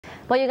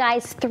Well, you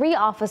guys, 3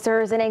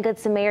 officers and a Good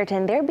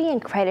Samaritan, they're being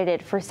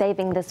credited for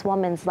saving this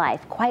woman's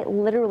life, quite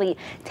literally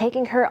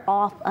taking her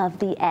off of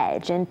the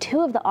edge. And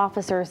 2 of the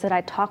officers that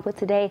I talked with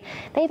today,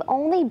 they've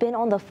only been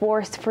on the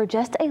force for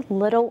just a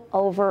little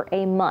over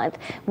a month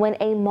when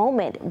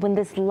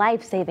this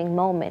life-saving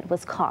moment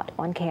was caught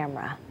on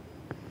camera.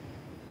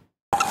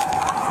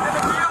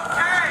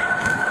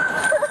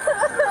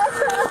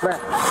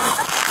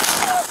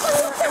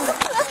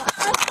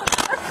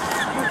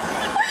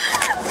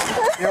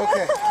 You're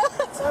okay.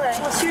 It's all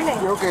right. What's your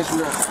name? You're okay,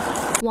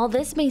 sweetheart. While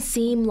this may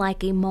seem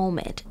like a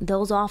moment,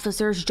 those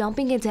officers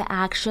jumping into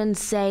action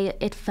say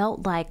it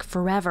felt like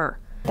forever.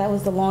 That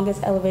was the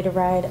longest elevator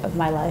ride of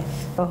my life.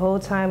 The whole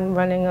time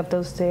running up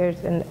those stairs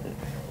and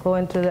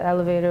going through the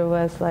elevator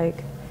was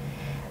like,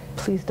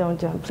 please don't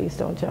jump, please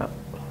don't jump.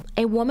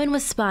 A woman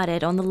was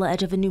spotted on the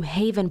ledge of a New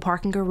Haven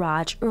parking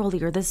garage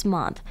earlier this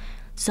month.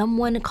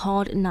 Someone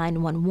called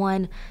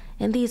 911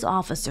 and these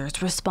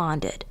officers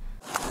responded.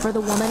 For the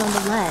woman on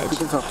the ledge,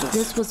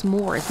 this was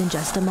more than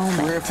just a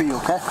moment. We're here for you,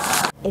 okay?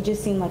 It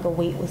just seemed like a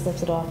weight was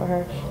lifted off of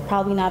her.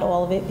 Probably not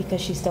all of it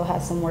because she still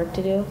has some work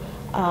to do,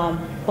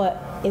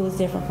 but it was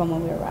different from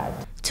when we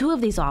arrived. 2 of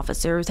these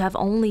officers have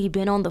only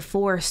been on the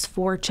force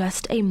for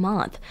just a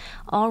month,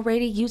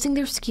 already using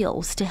their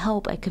skills to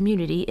help a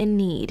community in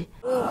need.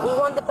 We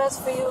want the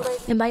best for you.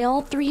 And by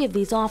all 3 of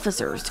these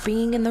officers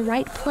being in the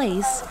right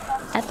place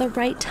at the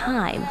right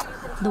time,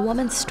 the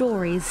woman's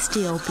story is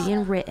still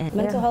being written.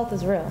 Mental health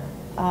is real,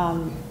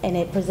 and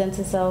it presents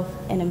itself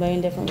in a million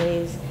different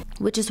ways.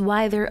 Which is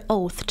why their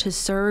oath to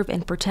serve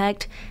and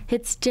protect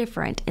hits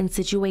different in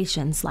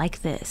situations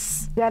like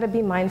this. You gotta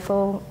be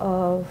mindful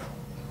of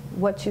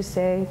what you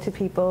say to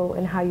people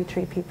and how you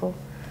treat people,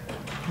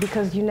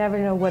 because you never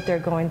know what they're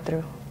going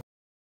through.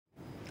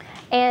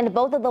 And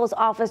both of those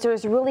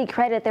officers really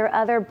credit their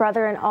other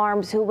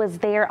brother-in-arms who was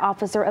there,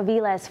 Officer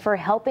Aviles, for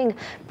helping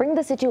bring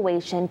the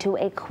situation to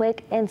a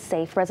quick and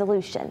safe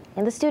resolution.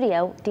 In the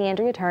studio,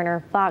 D'Andrea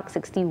Turner, Fox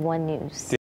 61 News.